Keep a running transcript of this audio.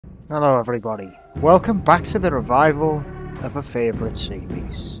Hello everybody, welcome back to the revival of a favourite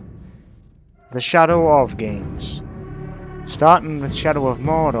series. The Shadow of games. Starting with Shadow of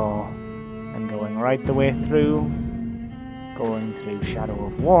Mordor, and going right the way through, going through Shadow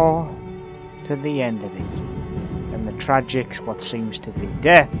of War, to the end of it, and the tragic, what seems to be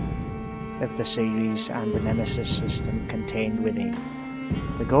death, of the series and the Nemesis system contained within.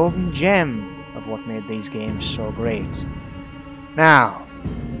 The golden gem of what made these games so great. Now,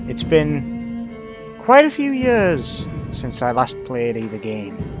 it's been quite a few years since I last played either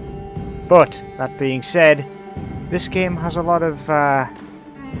game. But, that being said, this game has a lot of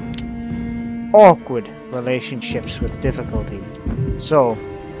awkward relationships with difficulty. So,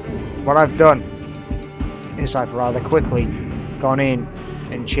 what I've done is I've rather quickly gone in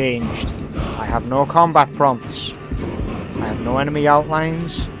and changed. I have no combat prompts. I have no enemy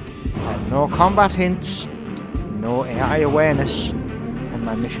outlines. I have no combat hints. No AI awareness. And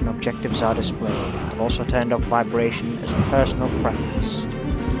my mission objectives are displayed. I've also turned off vibration as a personal preference.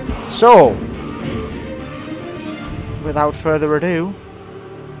 So, without further ado,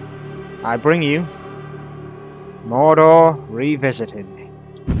 I bring you Mordor Revisited.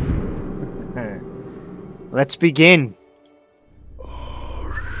 Let's begin.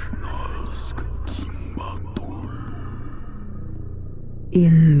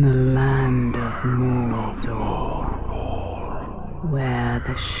 In the land of Mordor, where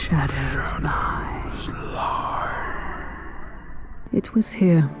the shadows lie. It was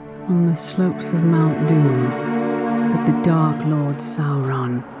here, on the slopes of Mount Doom, that the Dark Lord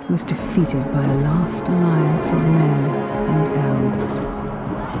Sauron was defeated by a last alliance of men and elves.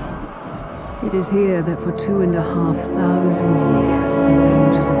 It is here that for 2,500 years the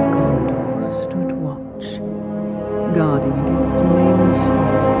Rangers of Gondor stood watch, guarding against a nameless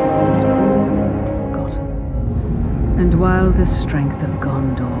threat they had all but forgotten. And while the strength of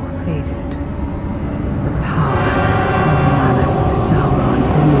Gondor faded, the power and malice of Sauron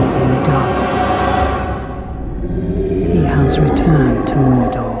grew in darkness. He has returned to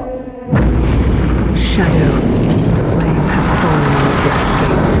Mordor. Shadow, the flame hath fallen on the black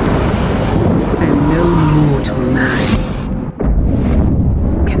gate, and no mortal man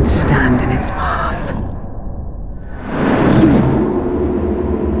can stand in its path.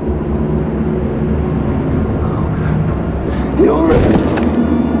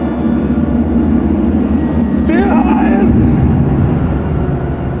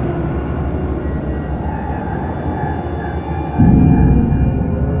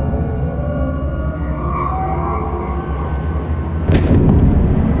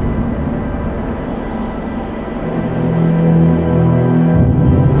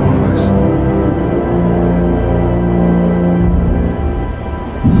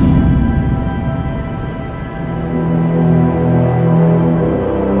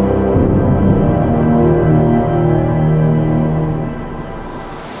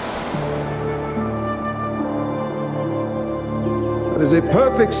 Is a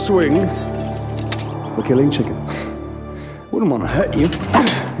perfect swing for killing chicken. Wouldn't want to hurt you.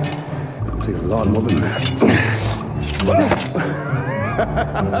 It'll take a lot more than that.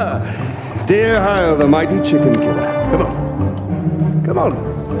 Dear Hyle, the mighty chicken killer. Come on. Come on.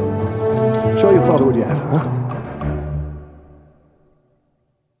 Show your father what you have, huh?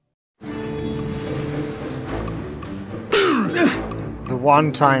 The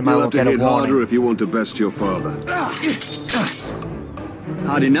one time I will get a warning. You'll have to hit harder if you want to best your father.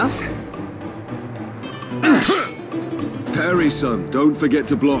 Hard enough? Parry, son. Don't forget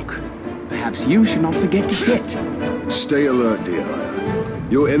to block. Perhaps you should not forget to hit. Stay alert, dear Hire.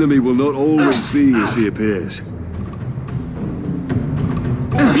 Your enemy will not always be as he appears.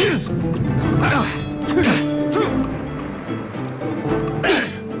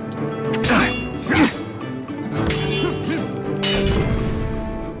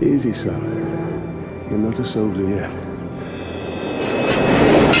 Easy, son. You're not a soldier yet.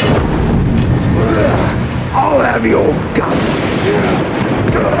 I'll have your gun.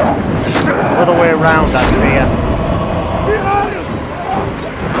 Other way around, I fear.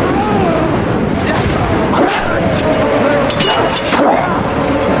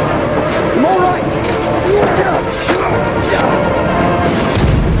 I'm all right.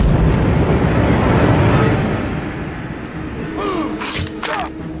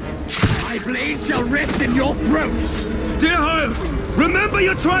 My blade shall rest in your throat. Dear Hyle, remember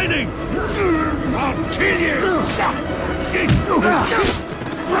your training! I'll kill you!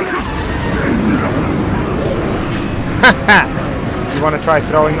 You want to try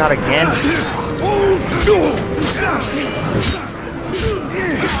throwing that again?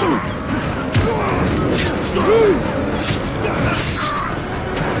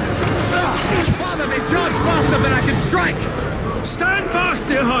 strike! Stand fast,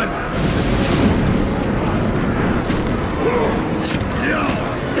 dear High!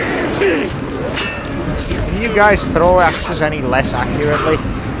 Can you guys throw axes any less accurately?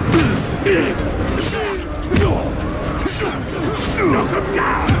 Knock him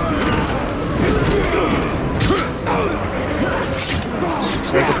down!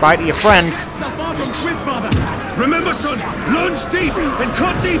 Say goodbye to your friend. So far from quit, father! Remember, son, lunge deep and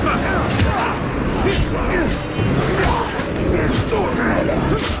cut deeper!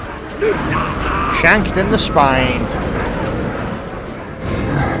 Shanked in the spine.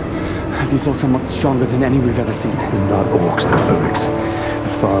 These orcs are much stronger than any we've ever seen. They're not orcs, they're lyrics.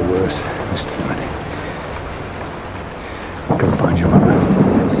 They're far worse. There's too many. Go find your mother.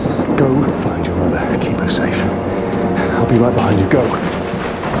 Go find your mother. Keep her safe. I'll be right behind you. Go.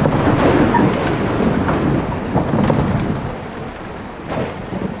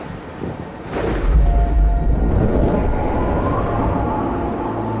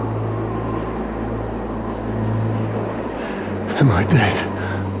 Am I dead?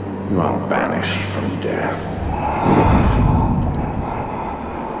 You are banished from death.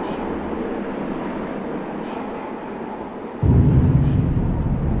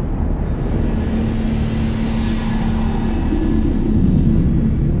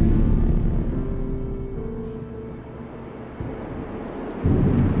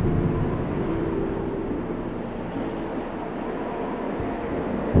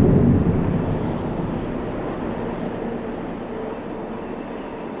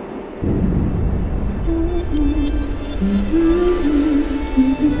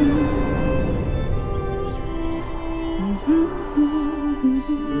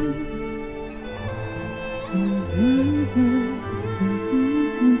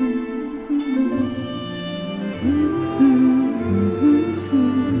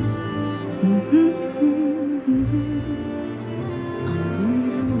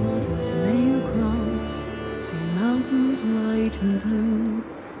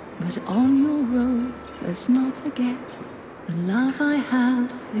 Let's not forget the love I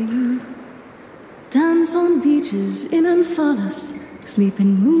have for you. Dance on beaches in Amphalos, sleep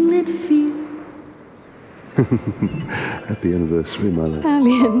in moonlit fields. Happy anniversary, my love.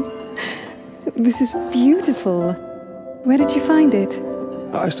 Alien, this is beautiful. Where did you find it?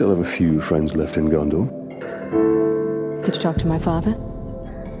 I still have a few friends left in Gondor. Did you talk to my father?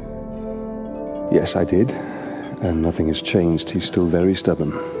 Yes, I did. And nothing has changed. He's still very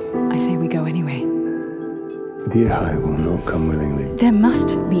stubborn. I say we go anyway. The High will not come willingly. There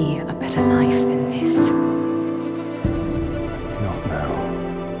must be a better life than this. Not now.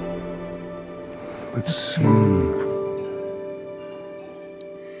 But soon.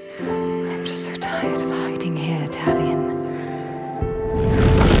 I'm just so tired of hiding here, Talion.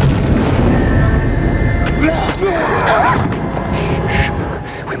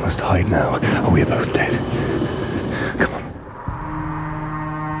 We must hide now, or we are both dead. Come on.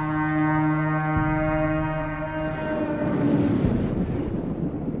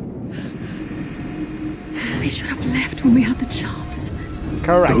 We should have left when we had the chance.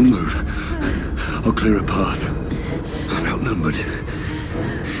 Correct. Don't move. I'll clear a path. I'm outnumbered.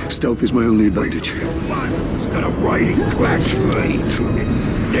 Stealth is my only advantage. It's got a riding clash me. It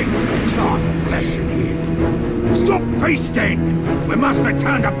stinks of charred flesh in here. Stop feasting! We must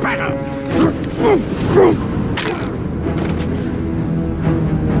return to battle!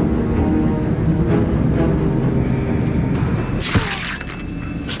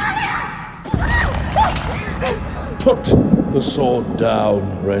 Put the sword down,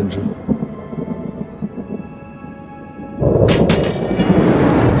 Ranger.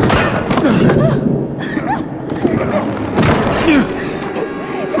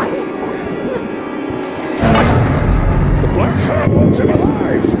 The Black Hand wants him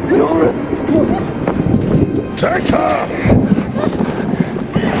alive! Take her!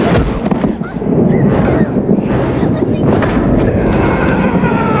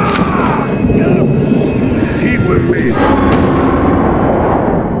 He will live!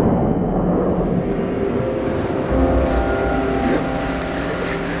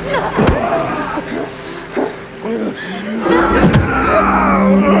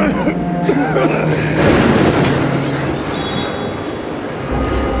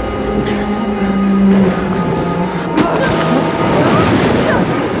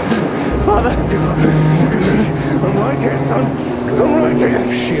 I'm right here, son. I'm right here.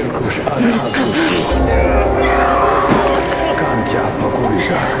 Shirkush Kantya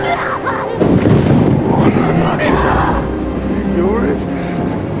Pakuriza. Nakisa. You're it.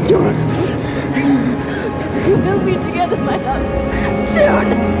 We'll be together, my love. Soon.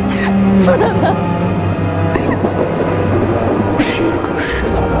 Forever.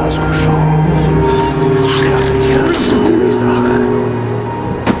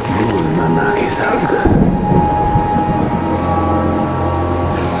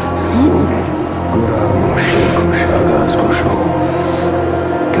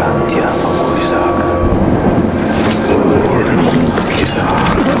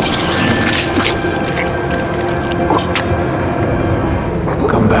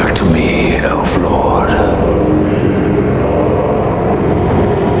 Night Elf Lord.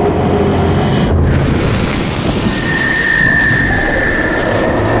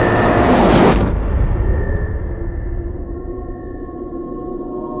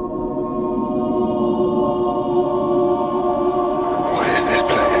 What is this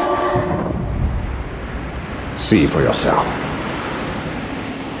place? See for yourself.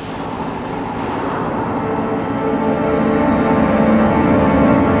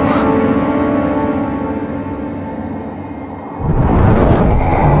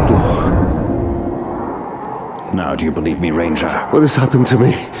 Now, do you believe me, Ranger? What has happened to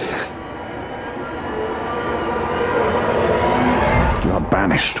me? You are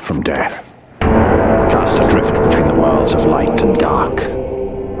banished from death. Cast adrift between the worlds of light and dark.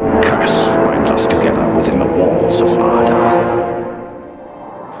 Curse binds us together within the walls of Arda.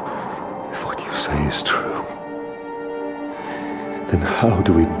 If what you say is true, then how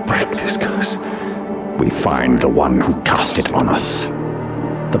do we break this curse? We find the one who cast it on us.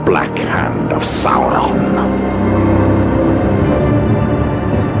 The Black Hand of Sauron.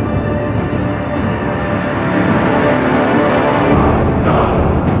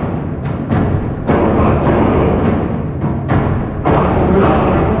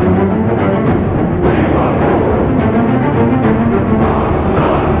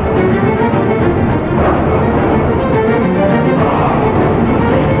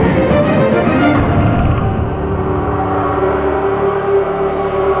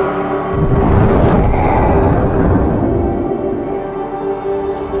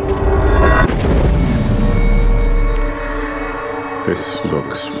 This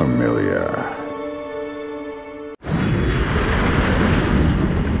looks familiar.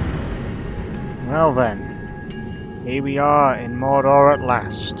 Well then, here we are in Mordor at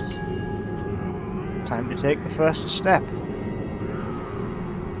last. Time to take the first step.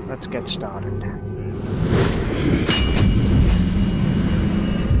 Let's get started.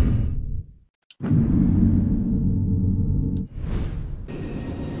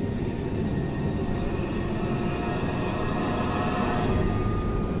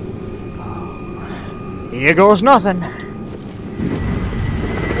 Here goes nothing.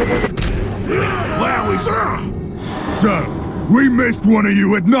 So, we missed one of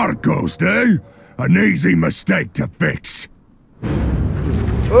you at Narcos, eh? An easy mistake to fix.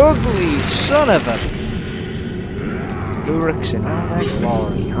 Ugly son of a... Uruk's in all their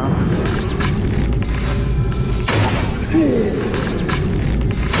glory, huh?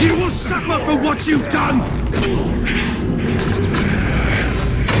 You will suffer for what you've done!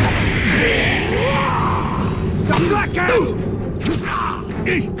 The Black Hand!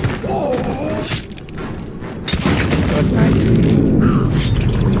 Good night.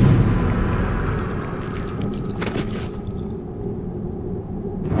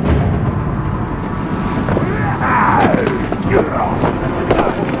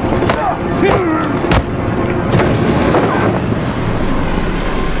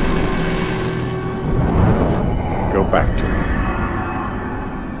 Go back to him.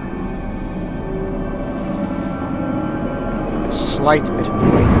 Slight bit of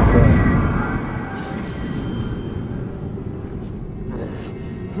Wraith burn.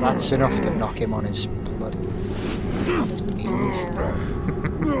 That's enough to knock him on his bloody knees.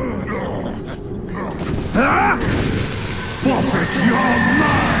 Forfeit your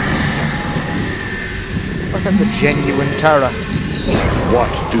life! Look at the genuine terror.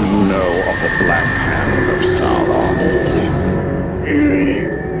 What do you know of the Black Hand of Sauron?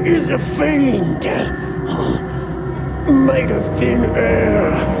 He is a fiend. Made of thin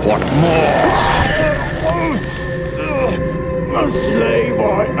air. What more? A slave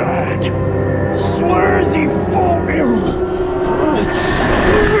I had. Swears he fought him.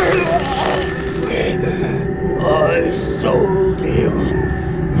 I sold him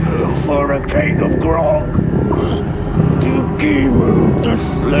for a keg of grog to Gimu the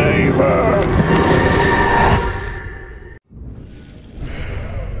slaver.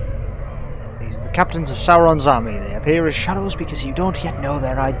 These are the captains of Sauron's army. They appear as shadows because you don't yet know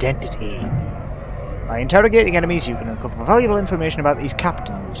their identity. By interrogating enemies, you can uncover valuable information about these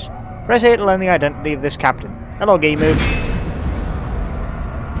captains. Press A to learn the identity of this captain. Hello, Gimu.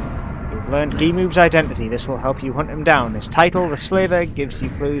 You've learned Gimu's identity. This will help you hunt him down. His title, the Slaver, gives you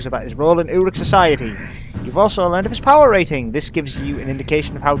clues about his role in Uruk society. You've also learned of his power rating. This gives you an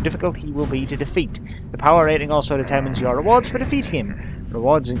indication of how difficult he will be to defeat. The power rating also determines your rewards for defeating him.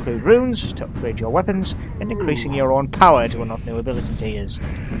 Rewards include runes to upgrade your weapons and increasing your own power to unlock new ability tiers.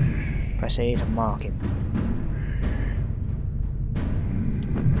 Press A to mark him.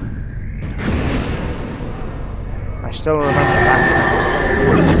 I still remember that.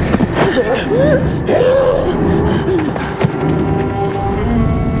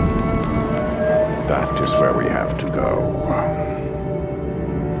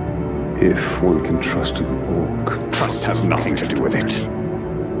 If one can trust an orc. Trust has nothing to do with it.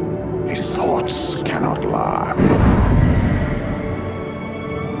 His thoughts cannot lie.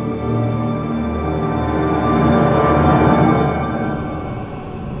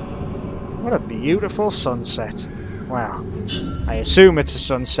 What a beautiful sunset. Well, I assume it's a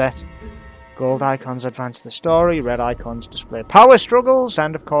sunset. Gold icons advance the story, red icons display power struggles,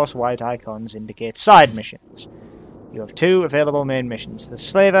 and of course white icons indicate side missions. You have 2 available main missions. The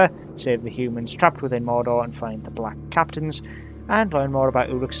Slaver, save the humans trapped within Mordor and find the Black Captains, and learn more about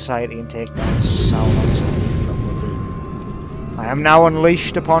Uruk society and take down Sauron's army from within. I am now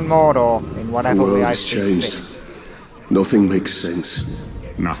unleashed upon Mordor in whatever way I see changed. fit. Nothing makes sense.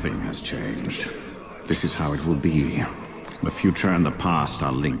 Nothing has changed. This is how it will be. The future and the past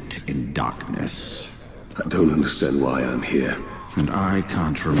are linked in darkness. I don't understand why I'm here. And I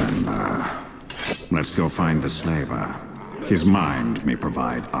can't remember. Let's go find the slaver. His mind may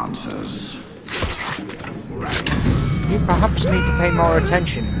provide answers. You perhaps need to pay more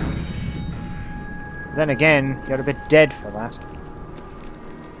attention. Then again, you're a bit dead for that.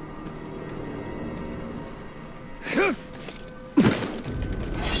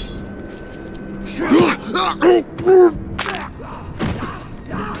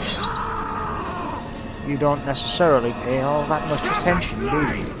 You don't necessarily pay all that much attention, do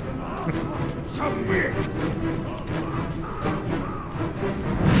you?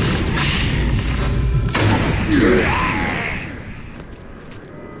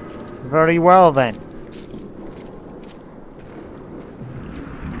 Very well then.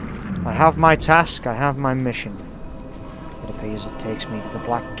 I have my task, I have my mission. It appears it takes me to the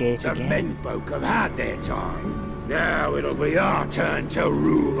Black Gate again. The menfolk have had their time. Now it'll be our turn to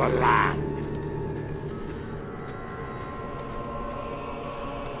rule the land.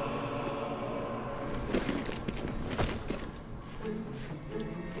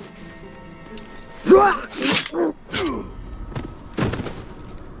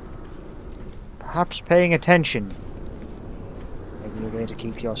 Perhaps paying attention. Maybe you're going to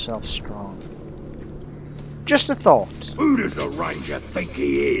keep yourself strong. Just a thought. Who does the ranger think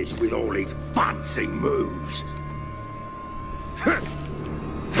he is with all his fancy moves?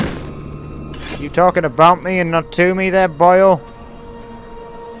 You talking about me and not to me there, Boyle?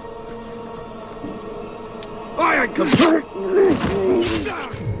 I ain't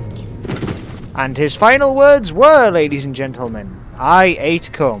And his final words were, ladies and gentlemen, I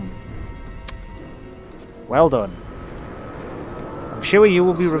ate cum. Well done. I'm sure you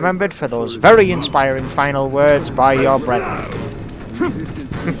will be remembered for those very inspiring final words by your brethren.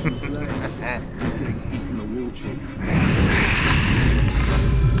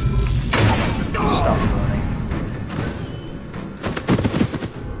 Stop running.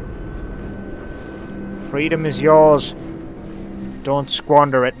 Freedom is yours. Don't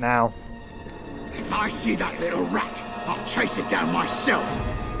squander it now. If I see that little rat, I'll chase it down myself.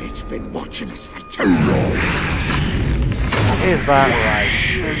 It's been watching us for too long. Is that right?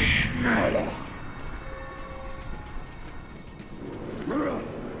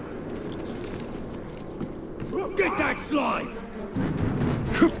 Get that slime!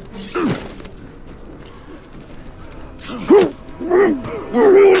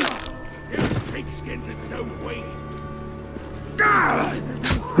 Pigskins are so weak.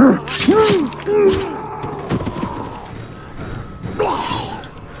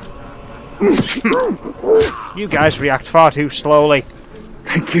 You guys react far too slowly.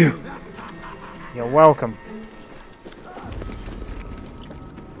 Thank you. You're welcome.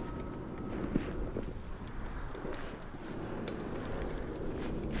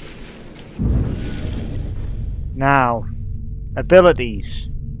 Now, abilities.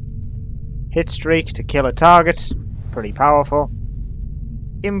 Hit streak to kill a target, pretty powerful.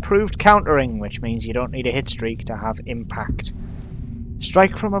 Improved countering, which means you don't need a hit streak to have impact.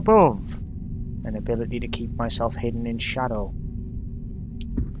 Strike from above, an ability to keep myself hidden in shadow.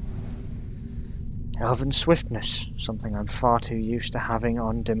 Elven swiftness, something I'm far too used to having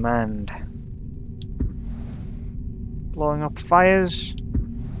on demand. Blowing up fires,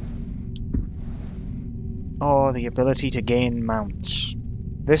 or the ability to gain mounts.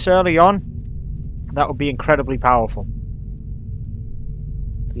 This early on, that would be incredibly powerful.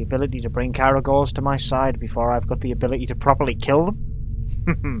 The ability to bring Caragors to my side before I've got the ability to properly kill them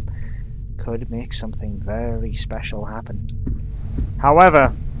could make something very special happen.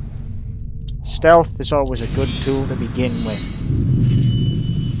 However, stealth is always a good tool to begin with.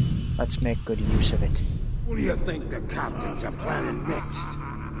 Let's make good use of it. What do you think the captains are planning next?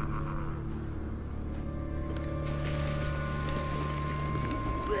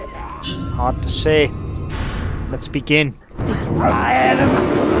 Hard to say. Let's begin.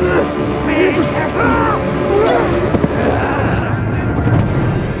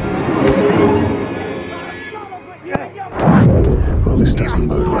 Well, this doesn't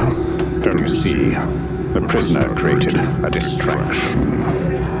bode well. Don't you see? The prisoner created a distraction.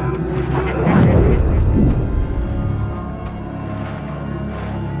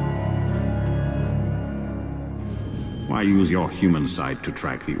 Why use your human side to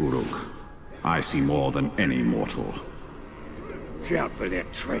track the Uruk? I see more than any mortal. Shout for their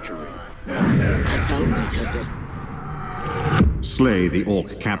treachery. That's only because it... Slay the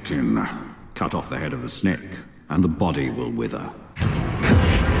Orc captain, cut off the head of the snake, and the body will wither.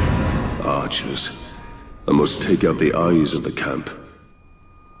 Archers. I must take out the eyes of the camp.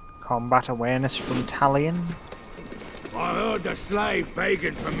 Combat awareness from Talion. I heard the slave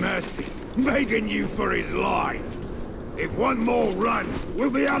begging for mercy, begging you for his life. If one more runs, we'll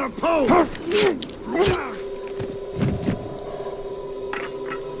be out of pull.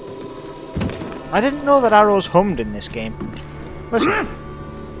 I didn't know that arrows hummed in this game. Listen.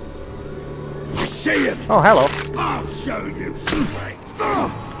 I see him. Oh, hello. I'll show you strength.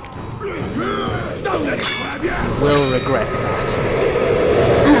 Don't let it grab you. Will regret that.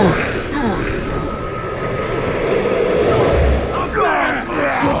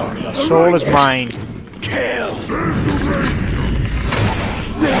 The soul is mine. Kill.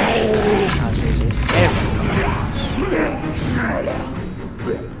 As is it everyone else.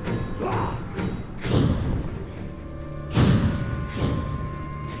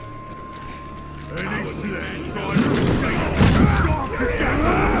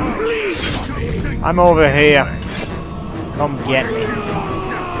 I'm over here. Come get me.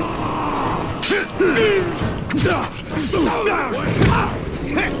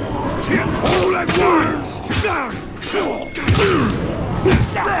 All at once.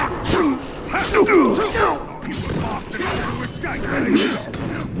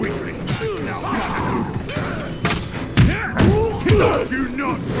 Do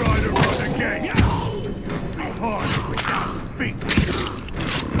not try to run again. Hard without feet.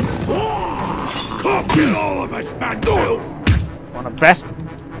 Kill all of us, bad filth. Wanna bet?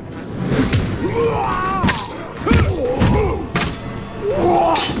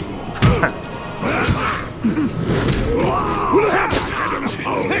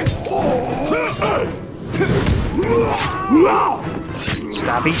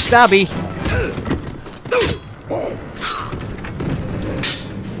 Stabby, stabby.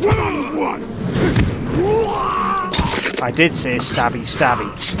 One-on-one. I did say stabby, stabby.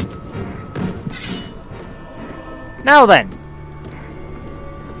 Now then.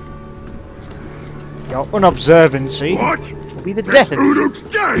 Your unobservancy will be the death of you. Uruk's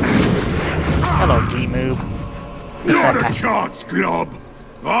dead. Hello, Gimu. Not a chance, Glob.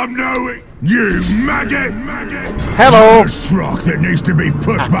 I'm knowing. You maggot! Hello! This rock that needs to be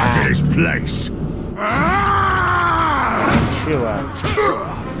put back in its place. Sure.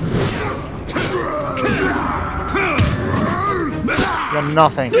 You're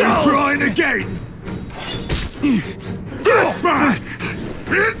nothing. Trying again. Get back!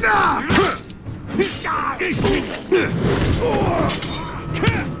 Enough!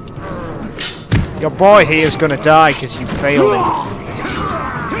 Your boy here is gonna die because you failed him.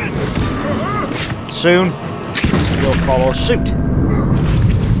 Soon, you'll follow suit.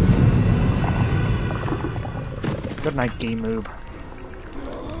 Good night, Gimoob.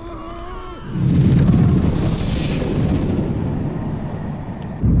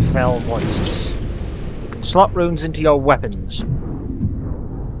 Fell voices. You can slot runes into your weapons.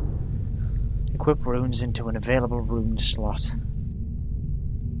 Equip runes into an available rune slot.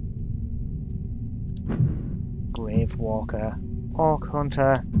 Grave Walker, Orc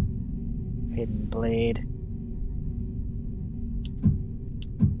Hunter, Hidden Blade.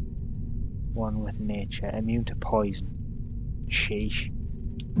 One with nature, immune to poison. Sheesh.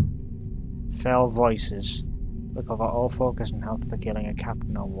 Fell Voices. Recover all focus and health for killing a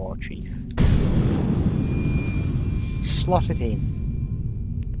captain or war chief. Slot it in.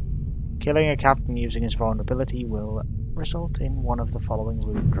 Killing a captain using his vulnerability will result in one of the following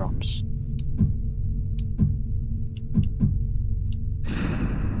rune drops.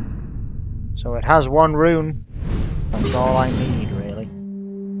 So it has one rune. That's all I need, really.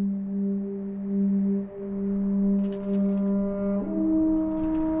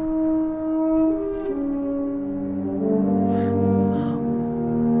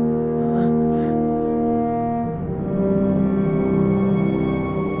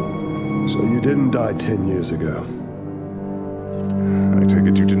 So you didn't die 10 years ago. I take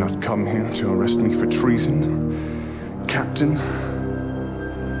it you did not come here to arrest me for treason, Captain?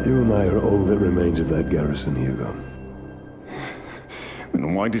 You and I are all that remains of that garrison, Hugo.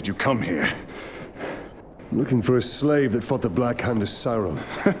 And why did you come here? Looking for a slave that fought the Black Hand of Sauron.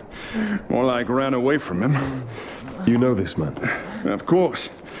 More like ran away from him. You know this man? Of course.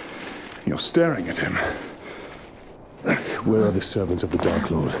 You're staring at him. Where are the servants of the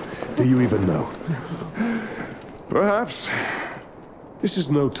Dark Lord? Do you even know? Perhaps. This is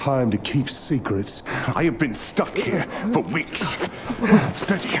no time to keep secrets. I have been stuck here for weeks.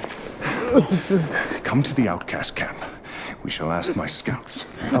 Steady. Come to the outcast camp. We shall ask my scouts.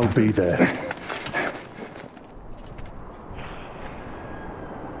 I'll be there.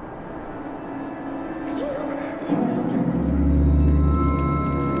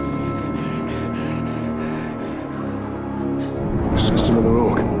 It's just another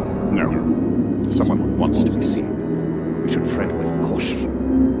orc. No. Someone who wants to be seen. We should tread with caution.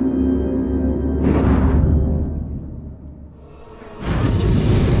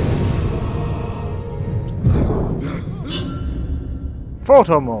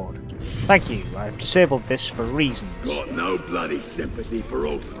 Photo mode. Thank you. I've disabled this for reasons. Got no bloody sympathy for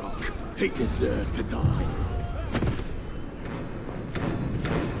Ulfrock. He deserved to die.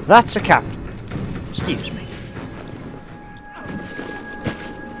 That's a captain. Excuse me.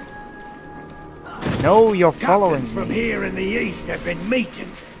 No, you're following Captains from me. here in the east have been meeting.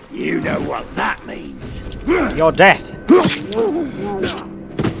 You know what that means. Your death.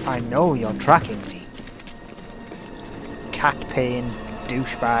 I know you're tracking me. Cat pain,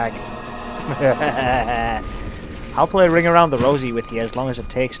 douchebag. I'll play Ring Around the Rosie with you as long as it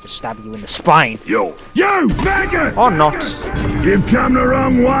takes to stab you in the spine. You maggot! Or not. You've come the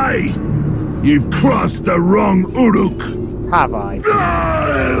wrong way. You've crossed the wrong Uruk. Have I? You're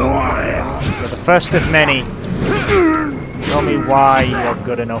the first of many. Show me why you're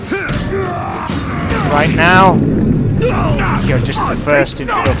good enough. 'Cause right now, you're just the first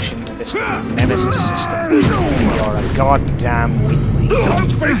introduction to this new Nemesis system. You're a goddamn weakling. Don't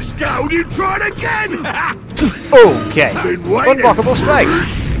think, Scout, you tried again! Okay. Been waiting. Unblockable strikes.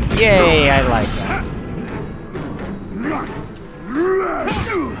 Yay, I like that.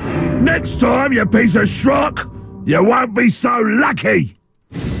 Next time, you piece of schrock, you won't be so lucky!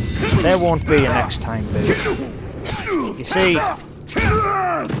 There won't be a next time, boo. You see, I'm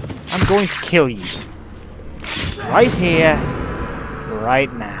going to kill you. Right here,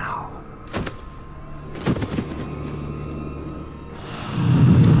 right now.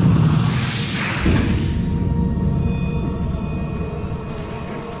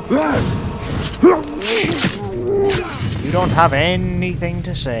 You don't have anything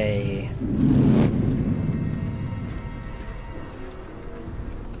to say.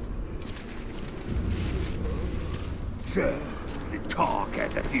 Sure, the talk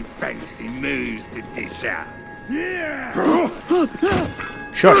has a few fancy moves to dish out. Yeah!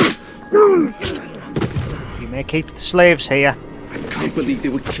 Shush. You may keep the slaves here. I can't believe they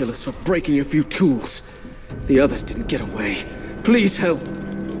would kill us for breaking a few tools. The others didn't get away. Please help.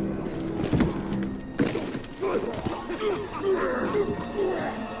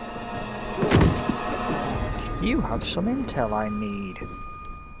 You have some intel I need.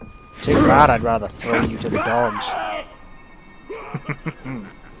 Too bad, I'd rather throw you to the dogs.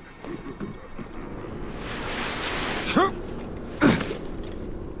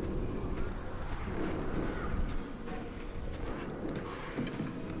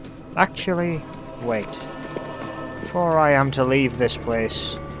 Actually, wait. Before I am to leave this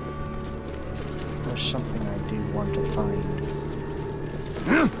place, there's something I do want to find.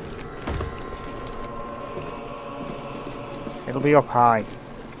 It'll be up high.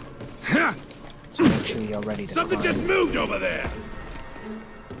 So make sure you're ready to Something climb. just moved over there!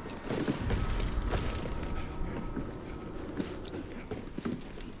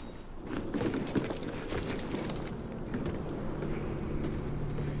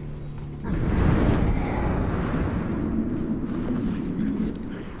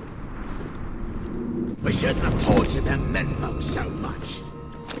 We shouldn't have tortured them menfolk so much.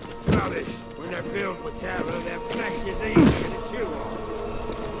 Rubbish. When they're filled with terror, their flesh is easy to chew on.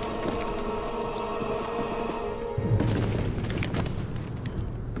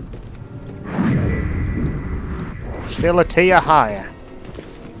 Still a tier higher.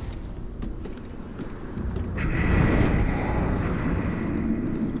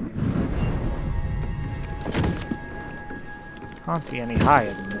 Can't be any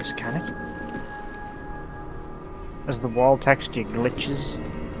higher than this, can it? As the wall texture glitches.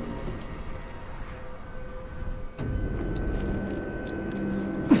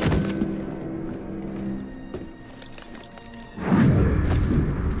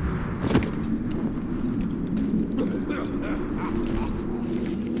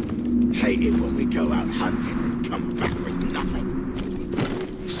 Hate it when we go out hunting and come back with nothing.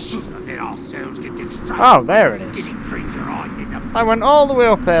 Let ourselves get distracted. Oh, there it is. Skinny creature hiding in the I went all the way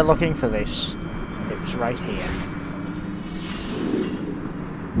up there looking for this. It was right here.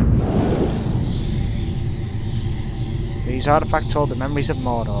 These artifacts hold the memories of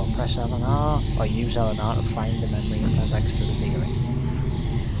Mordor. Press L and R, or use L and R to find the memory and press X to reveal it.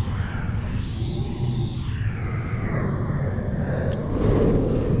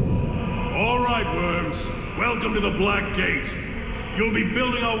 Alright, worms. Welcome to the Black Gate. You'll be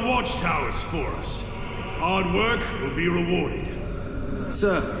building our watchtowers for us. Hard work will be rewarded.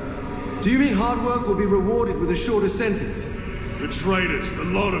 Sir, do you mean hard work will be rewarded with a shorter sentence? The traitors, the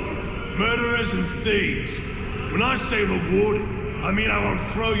lot of you. Murderers and thieves. When I say rewarded, I mean I won't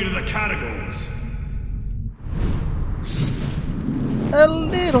throw you to the catacombs. A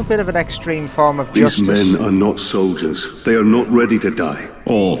little bit of an extreme form of justice. These men are not soldiers. They are not ready to die.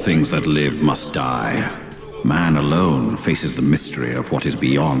 All things that live must die. Man alone faces the mystery of what is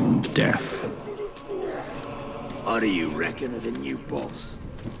beyond death. What do you reckon of the new boss?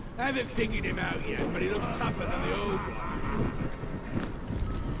 I haven't figured him out yet, but he looks tougher than the old one.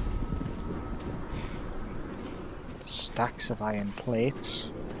 Stacks of iron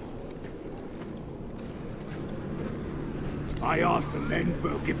plates. I asked the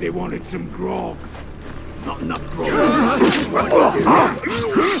menfolk if they wanted some grog. Not enough grog.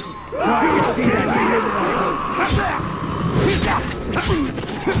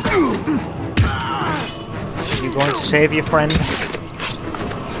 You going to save your friend?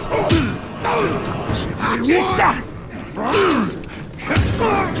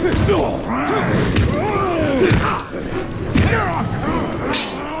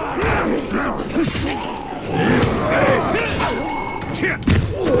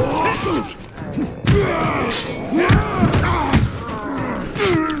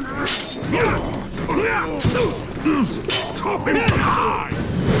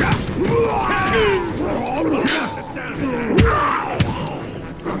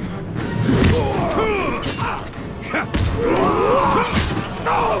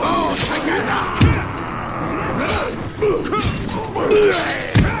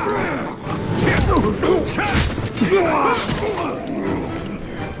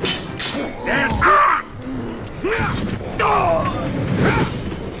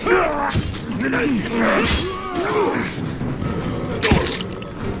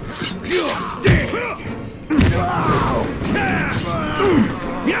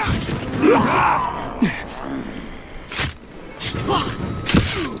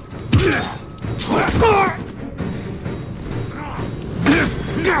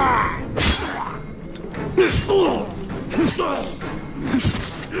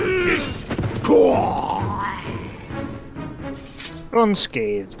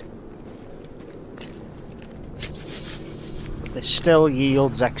 Unscathed. This still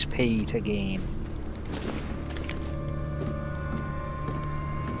yields XP to gain.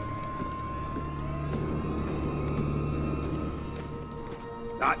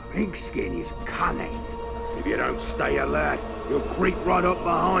 That pigskin is cunning. If you don't stay alert, he'll creep right up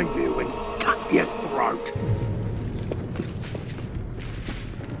behind you and cut your throat.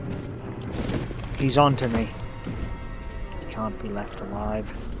 He's onto me. He can't be left alive.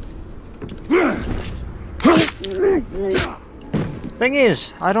 Thing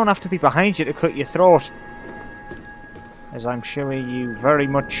is, I don't have to be behind you to cut your throat, as I'm sure you very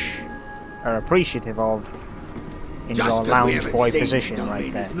much are appreciative of in your lounge boy position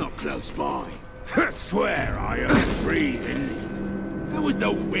right there. It's not close by. Swear I heard breathing. That was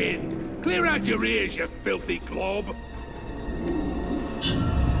the wind. Clear out your ears, you filthy glob.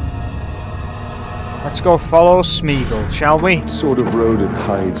 Let's go follow Smeagol, shall we? What sort of road it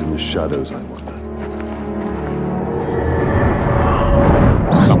hides in the shadows, I wonder.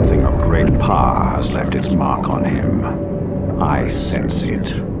 Something of great power has left its mark on him. I sense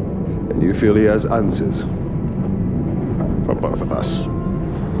it. And you feel he has answers? For both of us.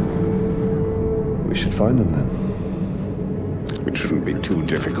 We should find them then. It shouldn't be too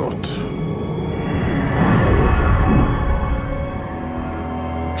difficult.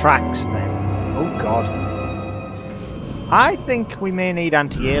 Tracks then. Oh god. I think we may need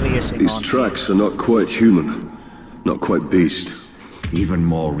anti-aliasing These on. tracks are not quite human. Not quite beast. Even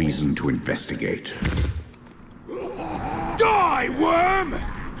more reason to investigate. Die, worm!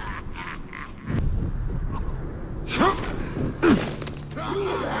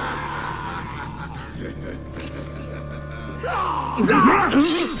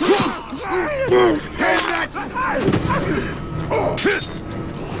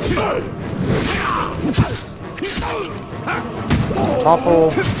 Topple.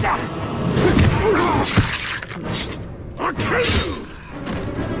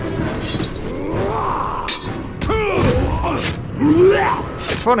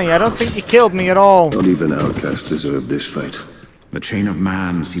 Funny, I don't think you killed me at all. Not even outcasts deserve this fate. The chain of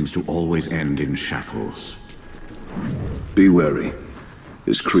man seems to always end in shackles. Be wary.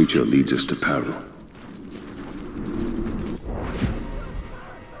 This creature leads us to peril.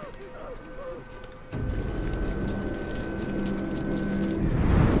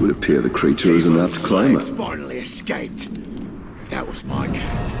 It would appear the creature is an apt climber. Finally escaped. If that was my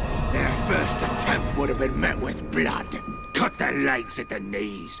camp, their first attempt would have been met with blood. Cut their legs at the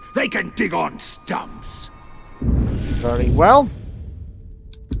knees. They can dig on stumps. Very well.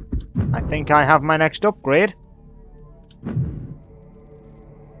 I think I have my next upgrade.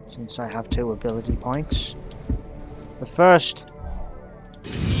 Since I have 2 ability points. The first,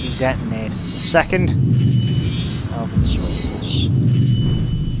 detonate. The second, Elven Swings.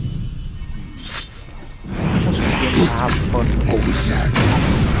 Just begin to have fun.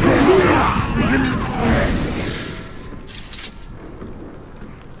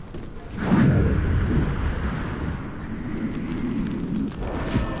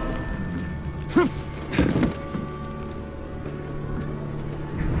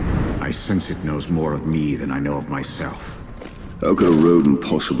 I sense it knows more of me than I know of myself. How could a rodent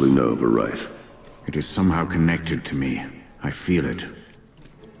possibly know of a Wraith? It is somehow connected to me. I feel it.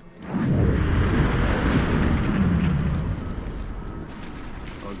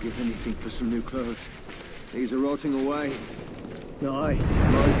 I'll give anything for some new clothes. These are rotting away. Aye,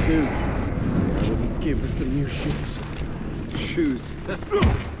 mine too. I wouldn't give for some new shoes. Shoes?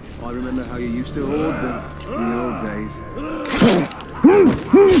 I remember how you used to hoard them in the old days.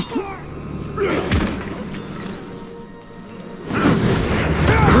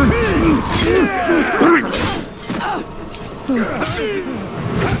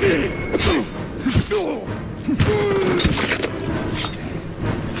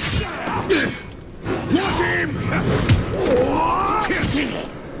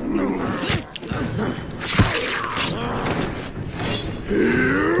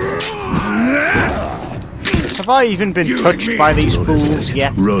 Have I even been touched by these fools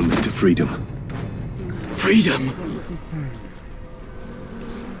yet? Run to freedom. Freedom?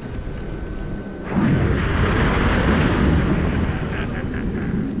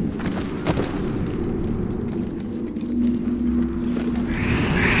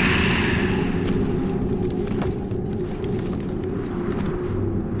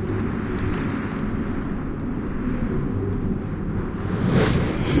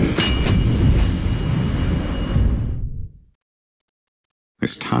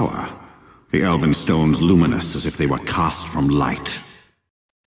 This tower, the elven stones luminous as if they were cast from light.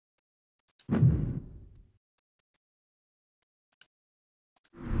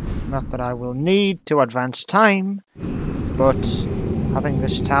 Not that I will need to advance time, but having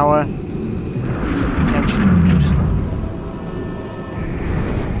this tower potentially useful.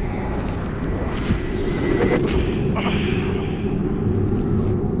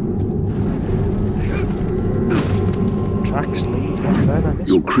 Tracks lead much further this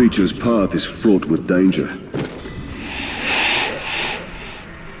Your way. creature's path is fraught with danger.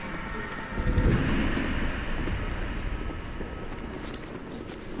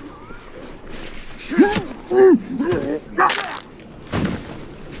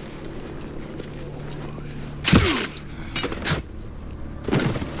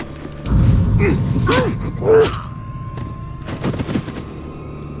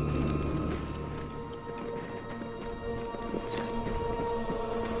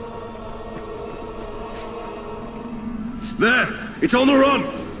 There! It's on the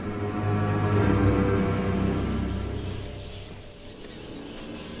run!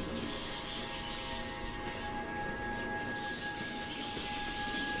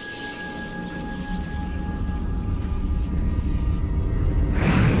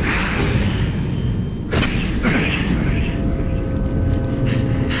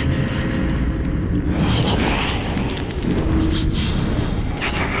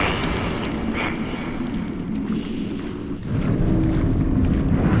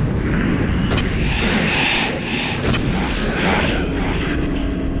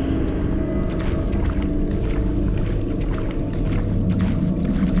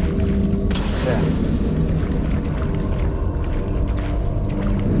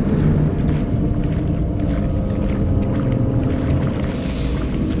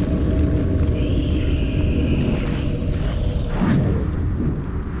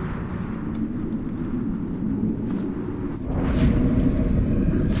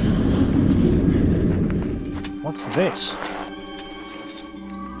 What's this?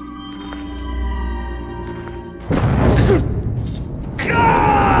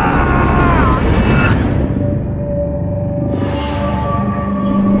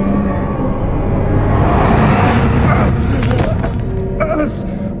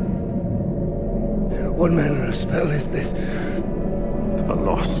 of spell is this? A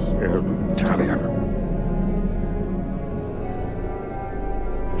lost heirloom, Talion.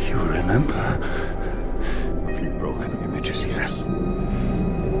 You remember? A few broken images, yes.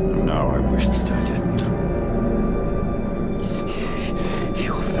 And now I wish that I didn't.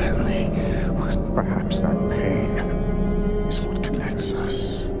 Your family was... Perhaps that pain is what connects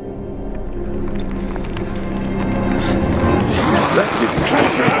us. Wretched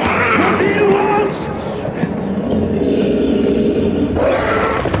creature! What do you want?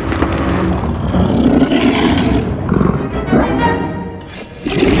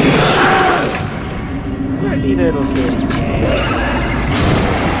 Pretty little kid.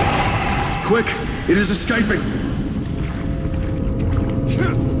 Quick! It is escaping!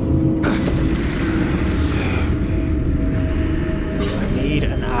 Need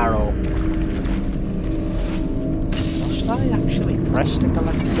an arrow. Must I actually press to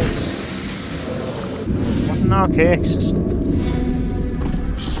collect this? What an archaic system.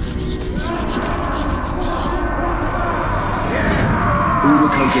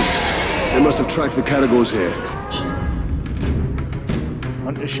 Uruk hunters. They must have tracked the categories here.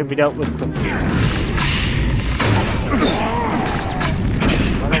 Hunters should be dealt with quickly.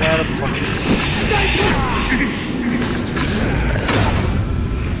 Run away out of touch.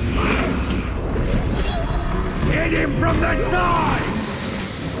 Hit him from the side!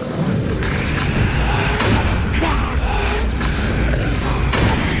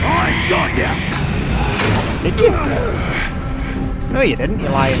 I got ya! Did you? No, you didn't. You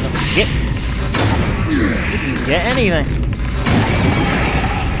lying little git. You didn't get anything.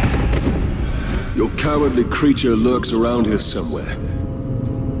 Your cowardly creature lurks around here somewhere.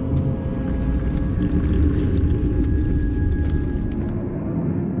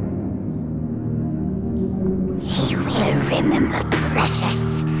 He will remember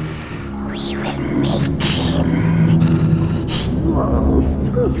Precious. We will make him. Yes,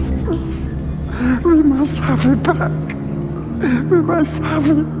 yes, yes. We must have it back. We must have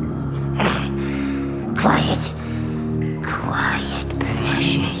it. Quiet. Quiet,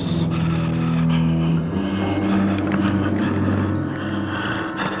 Precious.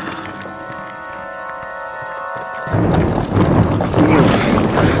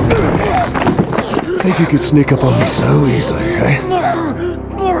 Think you could sneak up on me so easily, eh?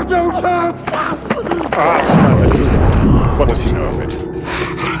 No, don't hurt us! What does he know of it?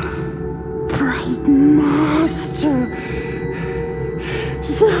 Bright Master.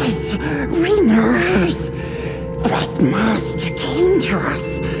 Yes, we knows. Bright Master came to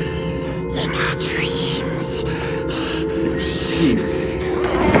us in our dreams. You see me.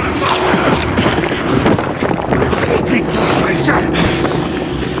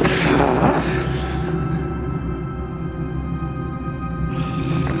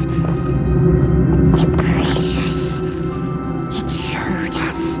 Precious. It showed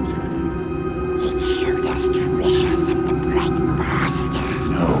us. It showed us treasures of the Bright Master.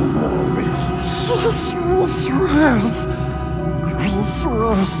 No more riddles. Yes, we swears. We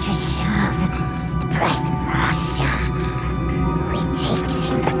swears to serve the Bright Master. We takes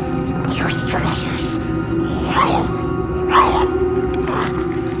him to his treasures.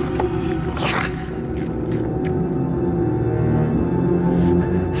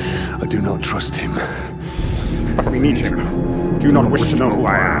 I do not trust him. But we need him. Do you not wish to know who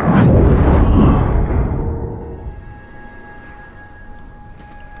I am?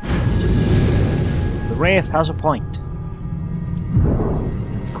 The Wraith has a point.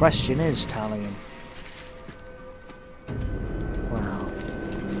 The question is, Talion. Well,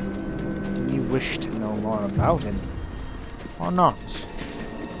 do you wish to know more about him, or not?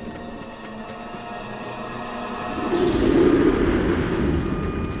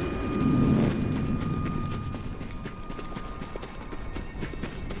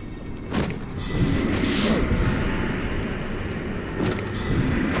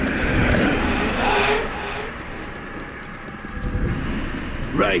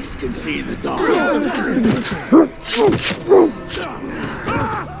 Wraith can see in the dark.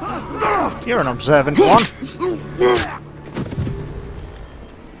 You're an observant one.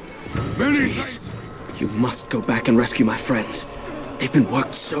 Please, you must go back and rescue my friends. They've been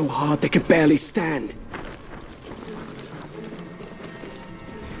worked so hard they can barely stand.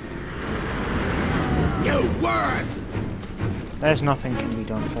 You worm! There's nothing can be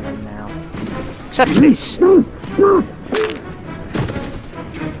done for them now. Except this.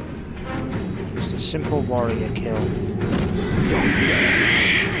 Just a simple warrior kill.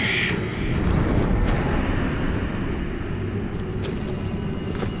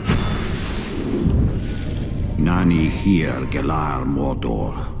 Nani here, Gelar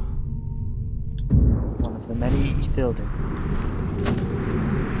Mordor. One of the many Ithildin.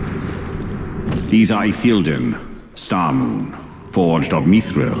 These are Ithildin, Star Moon, forged of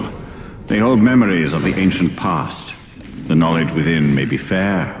Mithril. They hold memories of the ancient past. The knowledge within may be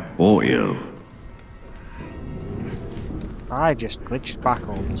fair or ill. I just glitched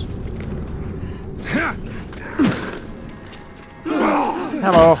backwards.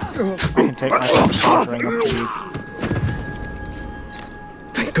 Hello. I can take myself slaughtering up to you.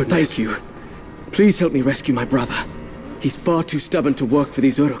 Thank goodness. Thank you. Please help me rescue my brother. He's far too stubborn to work for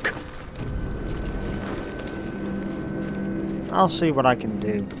these Uruk. I'll see what I can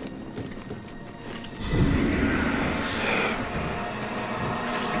do.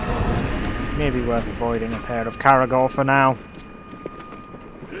 Maybe worth avoiding a pair of Caragor for now.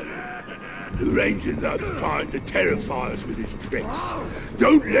 The Ranger Thug's trying to terrify us with his tricks.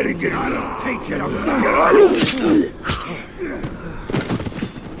 Don't let him get out of picture.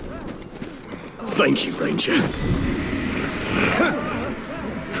 Thank you, Ranger.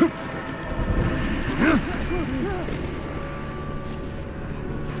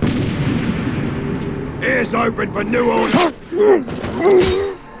 Ears open for new orders.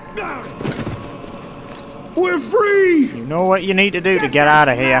 We're free! You know what you need to do to get out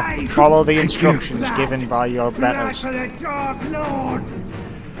of here. Follow the instructions given by your betters.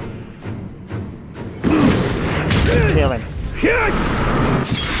 Kill him.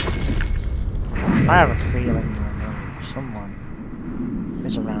 I have a feeling someone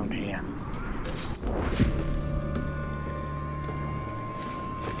is around here.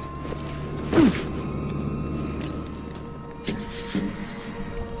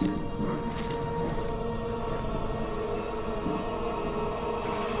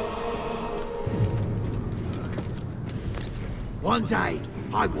 One day,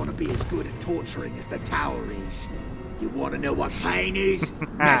 I want to be as good at torturing as the Tower is. You want to know what pain is?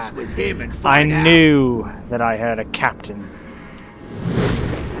 Mess with him and find out. I knew that I heard a captain.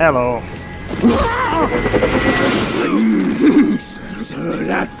 Hello.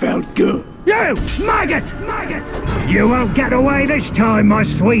 That felt good. You, maggot! Maggot! You won't get away this time, my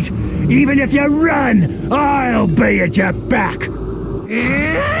sweet. Even if you run, I'll be at your back.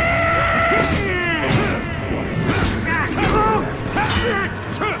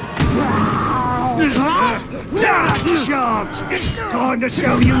 Chance! Time to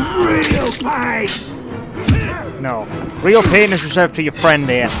show you real pain! No. Real pain is reserved for your friend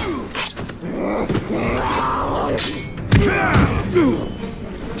here.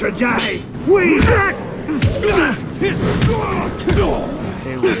 Today, we...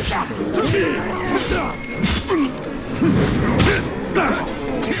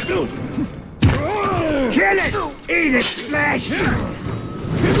 Kill it! Eat its flesh!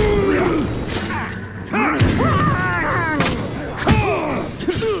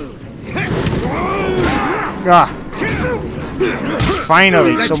 Ah.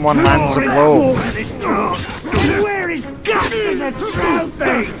 Finally, someone lands a blow. Wear his guts as a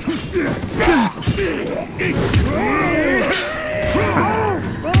trophy!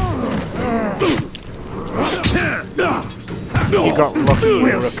 You got lucky,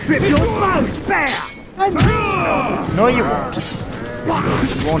 We'll strip your bones bare! No, you won't.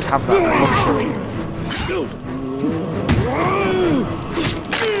 You won't have that luxury.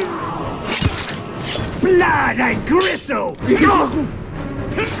 Blood and gristle! Good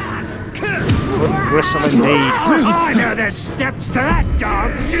gristle indeed. I know there's steps to that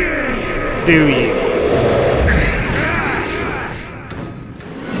dance! Do you?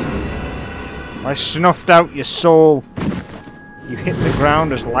 I snuffed out your soul. You hit the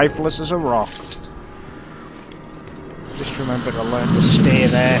ground as lifeless as a rock. Just remember to learn to stay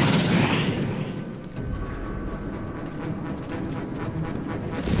there.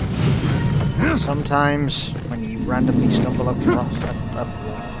 Sometimes, when you randomly stumble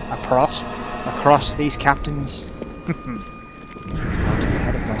across these captains, I'm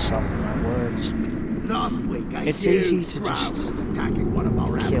ahead of myself in my words. Last week, It's easy to just attacking one of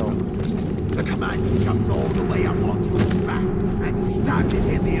our kill. The commander jumped all the way up onto his back and stabbed it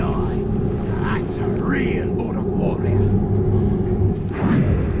in the eye. That's a real Uruk warrior.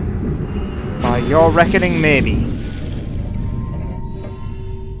 By your reckoning, maybe.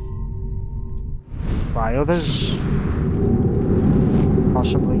 By others,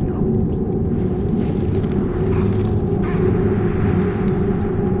 possibly not.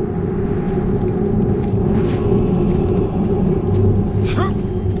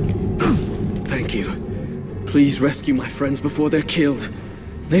 Thank you. Please rescue my friends before they're killed.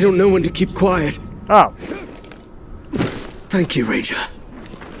 They don't know when to keep quiet. Oh. Thank you, Ranger.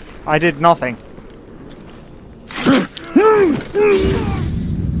 I did nothing.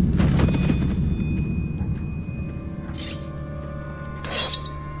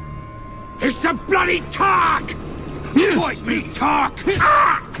 to bloody talk! Fight me, talk! The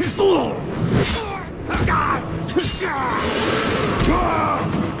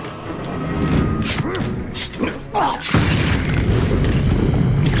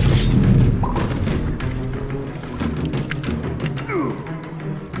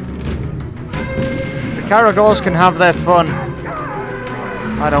Caragors can have their fun.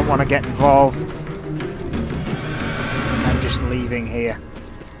 I don't want to get involved. I'm just leaving here.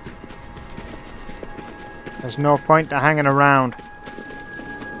 There's no point to hanging around.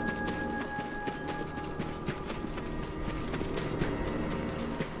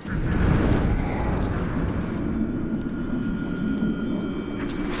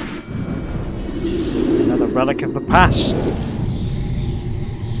 Another relic of the past.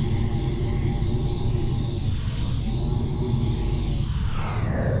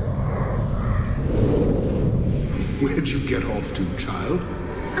 Where'd you get off to, child?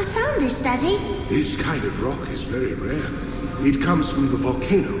 I found this, Daddy. This kind of rock is very rare. It comes from the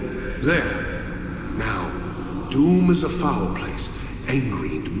volcano. There. Now, Doom is a foul place,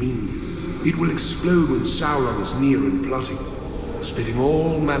 angry and mean. It will explode when Sauron is near and plotting, spitting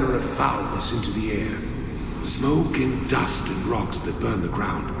all manner of foulness into the air. Smoke and dust and rocks that burn the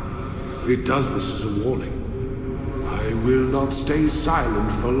ground. It does this as a warning. I will not stay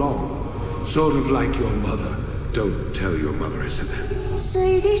silent for long. Sort of like your mother. Don't tell your mother I said that.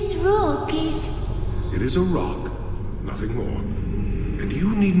 So this rock is... It is a rock, nothing more. And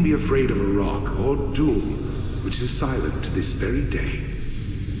you needn't be afraid of a rock or Doom, which is silent to this very day.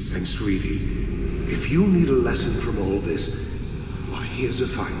 And sweetie, if you need a lesson from all this, why, here's a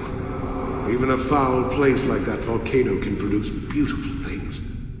fine one. Even a foul place like that volcano can produce beautiful things.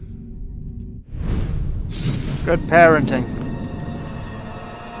 Good parenting.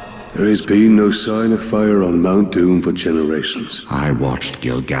 There has been no sign of fire on Mount Doom for generations. I watched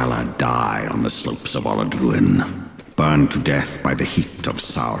Gil-galad die on the slopes of Oladruin, burned to death by the heat of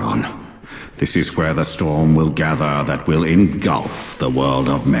Sauron. This is where the storm will gather that will engulf the world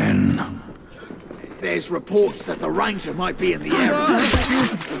of men. There's reports that the Ranger might be in the area.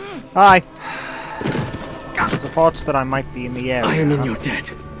 Hi. There's reports that I might be in the area. I am in your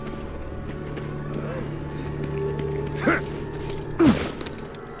debt.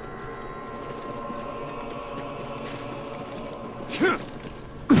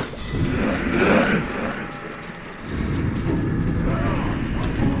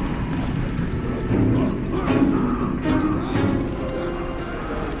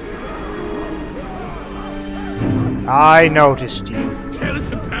 I noticed you. Tell us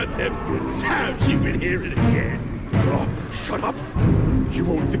about them sounds you've been hearing again. Oh, shut up. You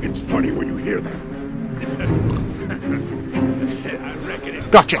won't think it's funny when you hear them. I reckon it's...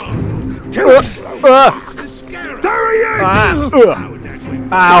 Gotcha! There he is!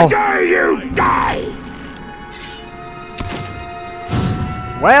 Ow! Dare you die!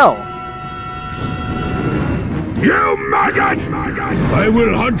 Well... You maggot! I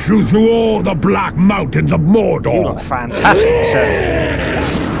will hunt you through all the black mountains of Mordor! You look fantastic, sir.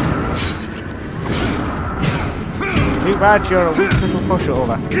 Too bad you're a weak little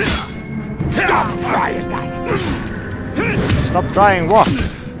pushover. Stop trying that! Stop trying what?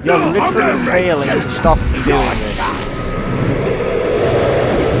 You're literally failing to stop me doing this.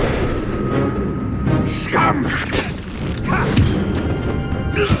 Scum!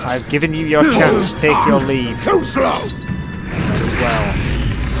 I've given you your chance. Take your leave. Too slow! Well.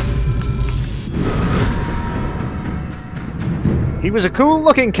 He was a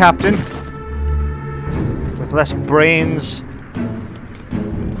cool-looking captain. With less brains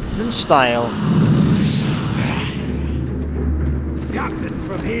than style. Captains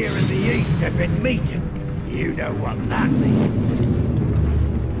from here in the east have been meeting. You know what that means.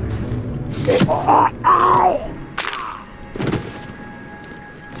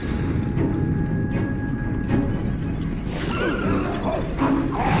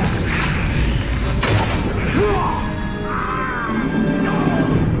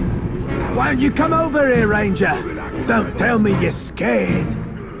 Why don't you come over here, Ranger? Don't tell me you're scared.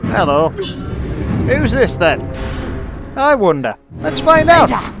 Hello. Who's this then? I wonder. Let's find out.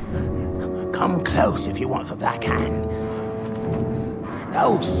 Come close if you want the Black Hand.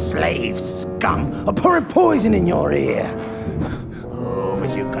 Those slave scum are pouring poison in your ear. Oh,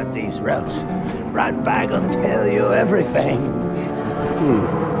 but you cut these ropes. Ratbag will tell you everything.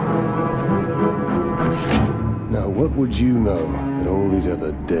 Now, what would you know that all these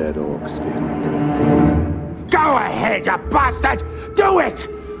other dead orcs did? Go ahead, you bastard! Do it!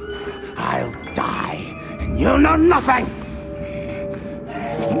 I'll die, and you'll know nothing!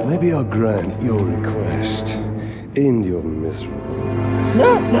 Maybe I'll grant your request. End your miserable life.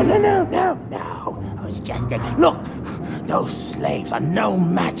 No. was just it. Look! Those slaves are no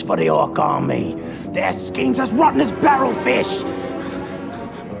match for the Orc army. Their schemes as rotten as barrelfish.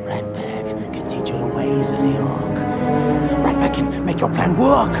 Ratbag can teach you the ways of the Orc. Ratbag can make your plan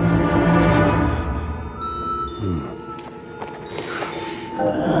work.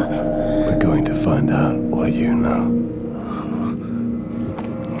 We're going to find out what you know.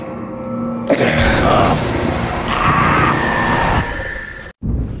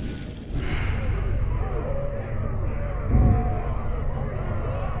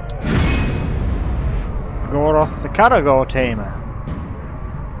 Goroth the Caragor Tamer.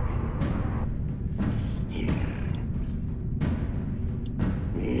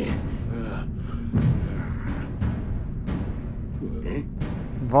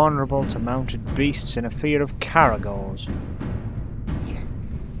 Vulnerable to mounted beasts in a fear of Caragors.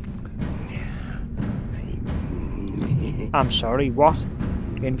 I'm sorry, what?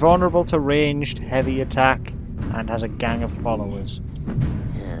 Invulnerable to ranged heavy attack and has a gang of followers.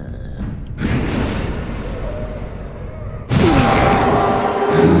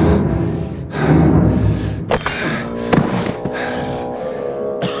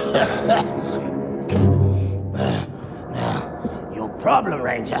 Problem,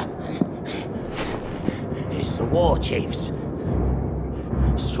 Ranger, is the war chiefs.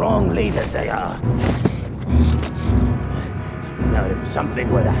 Strong leaders they are. Now, if something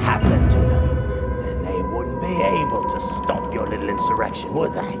were to happen to them, then they wouldn't be able to stop your little insurrection,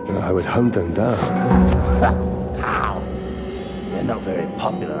 would they? I would hunt them down. How? They're not very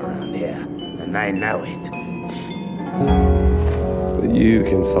popular around here, and they know it. But you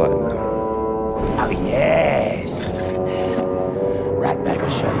can find them. Oh, yes. Ratbag will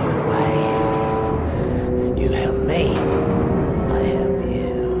show you the way. You help me, I help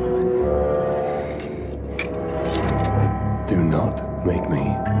you. Do not make me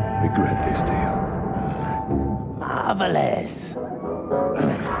regret this deal. Marvelous.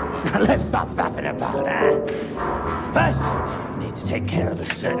 Now let's stop faffing about, huh? First, I need to take care of a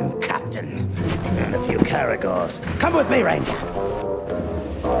certain captain and a few Caragors. Come with me, Ranger.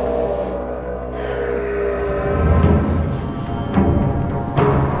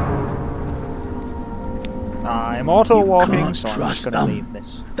 I'm auto-walking, so I'm just gonna leave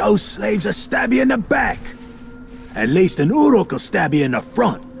this. Those slaves will stab you in the back. At least an Uruk will stab you in the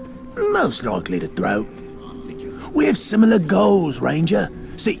front. Most likely the throat. We have similar goals, Ranger.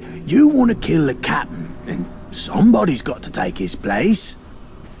 See, you want to kill the captain, and somebody's got to take his place.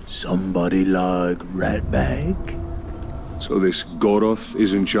 Somebody like Ratbag. So this Goroth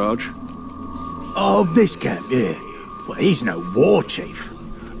is in charge? Of this camp, yeah. Well, he's no war chief.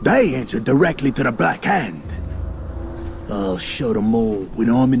 They answer directly to the Black Hand. I'll show them all when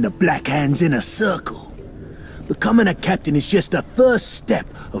I'm in the Black Hand's inner circle. Becoming a captain is just the first step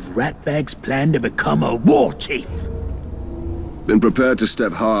of Ratbag's plan to become a war chief. Then prepare to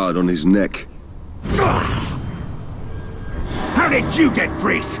step hard on his neck. How did you get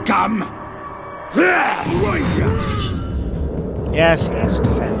free, scum? Yes,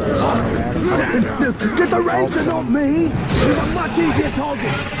 defenders. Get the Ranger, not me! He's a much easier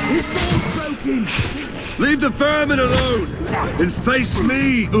target! His sword's broken! Leave the vermin alone! And face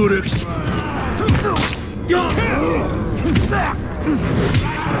me, Uruks!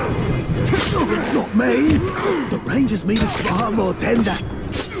 Not me! The Ranger's meat is far more tender!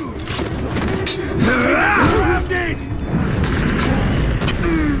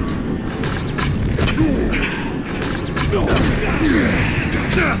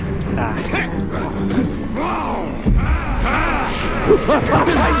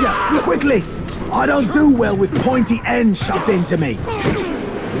 Ranger, quickly! I don't do well with pointy ends shoved into me.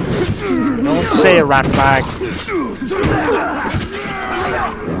 Don't say a Ratbag.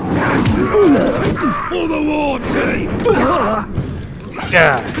 For the war team!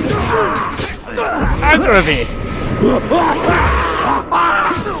 Out of it!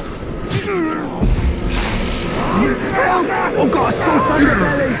 I've got a soft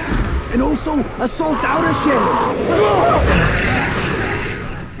underbelly! And also a soft outer shell!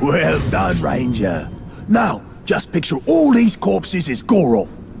 Well done, Ranger. Now, just picture all these corpses as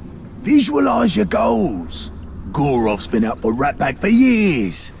Goroth. Visualize your goals. Goroth's been out for Ratbag for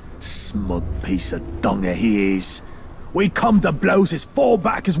years. Smug piece of dung he is. We come to blows as far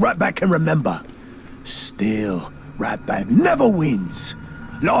back as Ratbag can remember. Still, Ratbag never wins.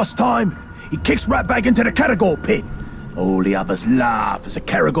 Last time, he kicks Ratbag into the Caragor pit. All the others laugh as the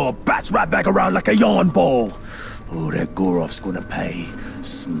Caragor bats Ratbag around like a yarn ball. Oh, that Goroth's gonna pay.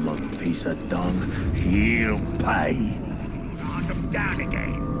 Smug piece of dung. He'll pay. Knock him down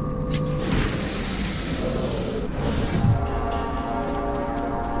again.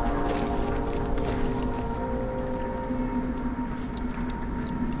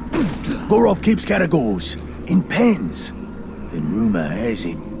 Gorov keeps categories in pens. And rumor has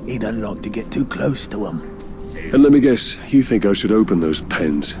it he doesn't like to get too close to them. And let me guess, you think I should open those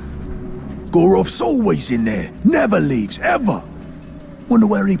pens? Gorov's always in there. Never leaves, ever. Wonder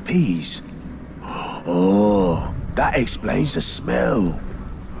where he pees. Oh, that explains the smell.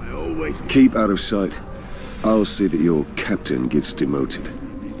 Keep out of sight. I'll see that your captain gets demoted.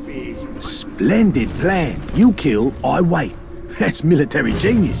 Splendid plan. You kill, I wait. That's military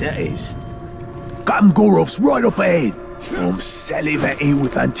genius, that is. Captain Gorov's right up ahead. I'm salivating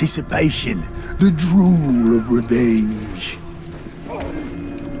with anticipation. The drool of revenge.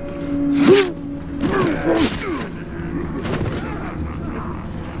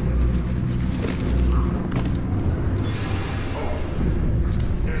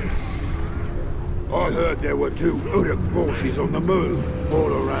 I heard there were 2 Uruk forces on the move,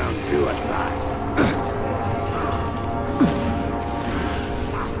 all around you at that.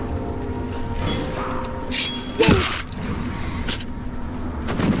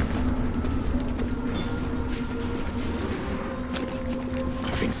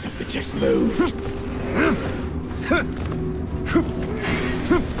 I think something just moved.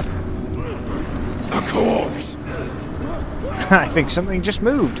 A corpse! I think something just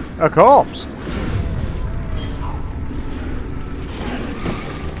moved. A corpse.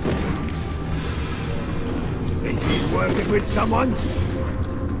 Working with someone?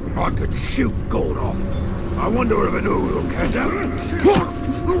 I could shoot Gorov. I wonder if an Uruk has evidence.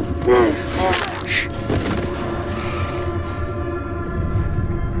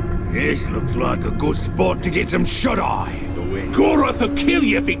 This looks like a good spot to get some shut-eye. Gorov will kill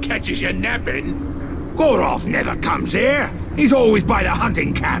you if he catches you napping. Gorov never comes here. He's always by the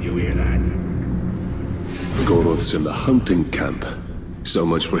hunting camp. You hear that? Gorov's in the hunting camp. So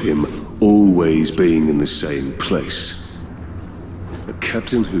much for him always being in the same place. A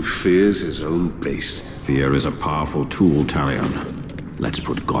captain who fears his own beast. Fear is a powerful tool, Talion. Let's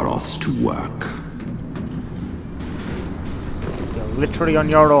put Goroths to work. You're literally on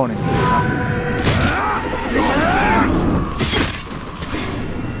your own in here.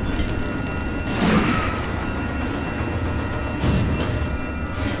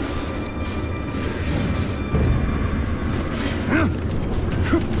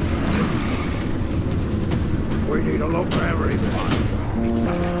 We need a look for everyone.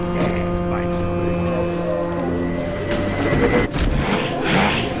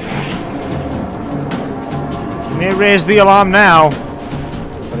 You may raise the alarm now,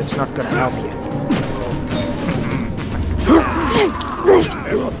 but it's not going to help you.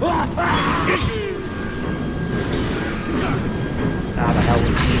 How the hell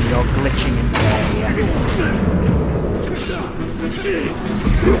with you? You're glitching in there.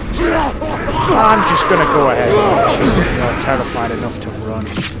 I'm just going to go ahead and shoot if you're terrified enough to run.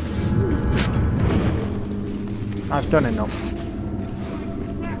 I've done enough.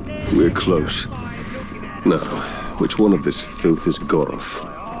 We're close. Now, which one of this filth is Gorov?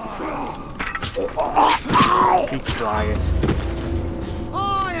 Be quiet.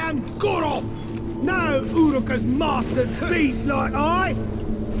 I am Gorov! No Uruk has mastered beast like I!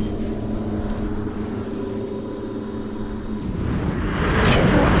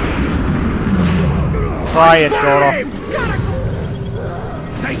 Try it, Gorov.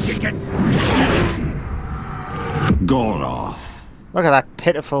 Goroth. Look at that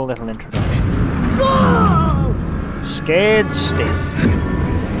pitiful little introduction. Scared stiff.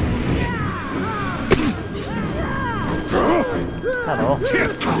 Hello.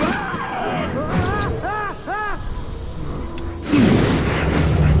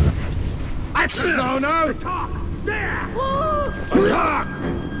 No! There! Attack!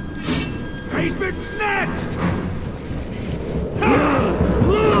 He's been snatched!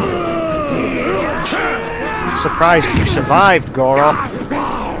 Surprised you survived, Gorov.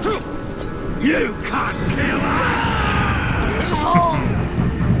 You can't kill us!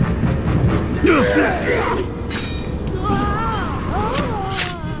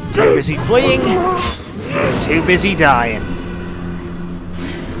 Too busy fleeing, too busy dying.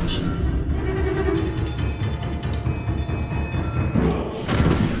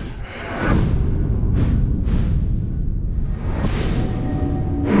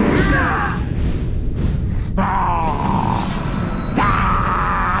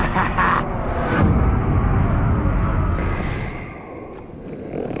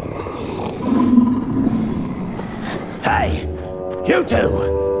 Hey, you two!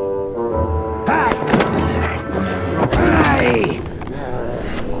 Hey! Hey!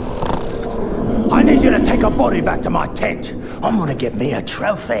 I need you to take a body back to my tent. I'm gonna get me a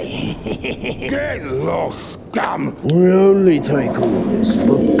trophy. Get lost! Come! We only take orders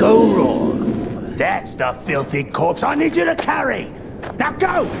for Gorov. That's the filthy corpse I need you to carry! Now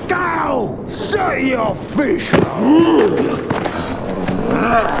go! Go! Say your fish!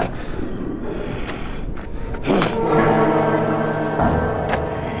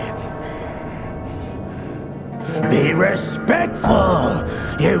 Be respectful,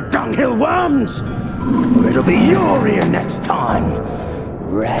 you dunghill worms! Or it'll be your ear next time!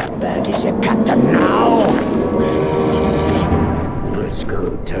 Ratbag is your captain now! Let's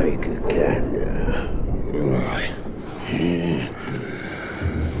go take a gander.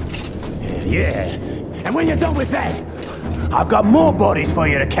 Yeah, and when you're done with that, I've got more bodies for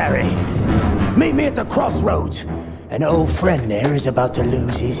you to carry. Meet me at the crossroads. An old friend there is about to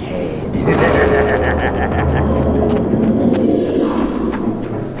lose his head.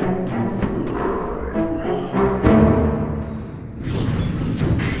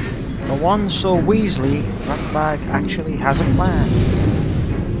 For one so Weasley, Ratbag actually has a plan.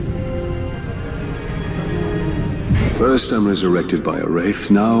 First I'm resurrected by a Wraith,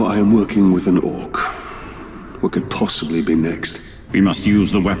 now I am working with an Orc. What could possibly be next? We must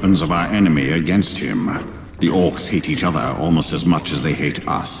use the weapons of our enemy against him. The Orcs hate each other almost as much as they hate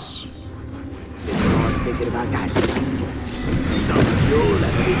us. I'm thinking about that. It's not your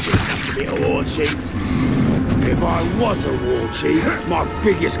level to be a war chief. If I was a war chief, my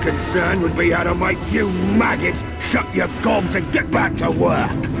biggest concern would be how to make you maggots shut your gobs and get back to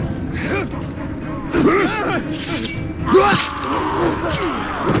work.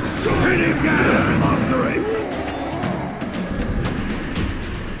 Hit him down, after him!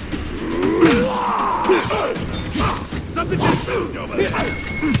 Something just moved over there!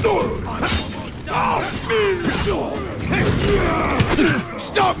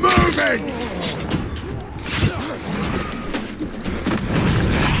 Stop moving!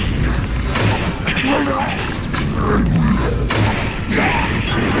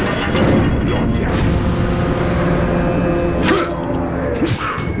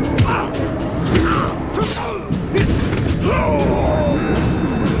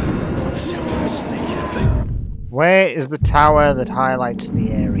 Where is the tower that highlights the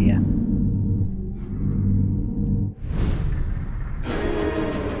area?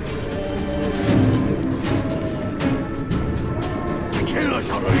 The killers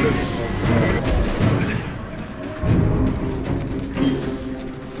are loose!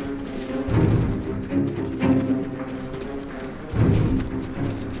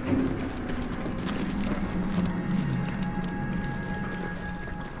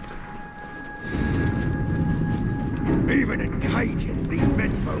 Even in cages, these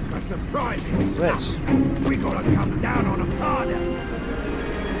menfolk are surprising. What's this? We gotta come down on them harder.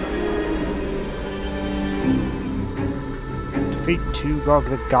 Defeat Tugog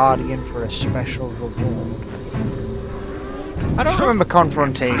the Guardian for a special reward. I don't remember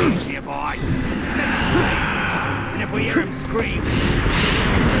confrontations. Here, boy. And if we hear him scream.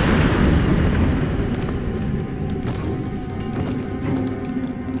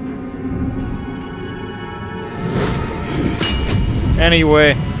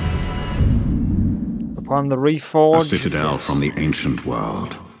 Anyway, upon the reforged... A citadel from the ancient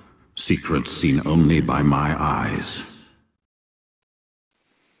world. Secrets seen only by my eyes.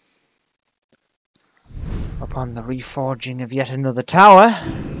 Upon the reforging of yet another tower,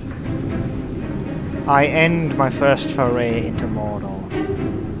 I end my first foray into Mordor.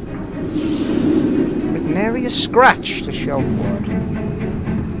 With nary a scratch to show for it.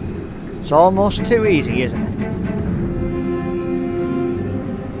 It's almost too easy, isn't it?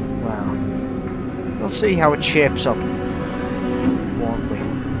 Well, we'll see how it shapes up.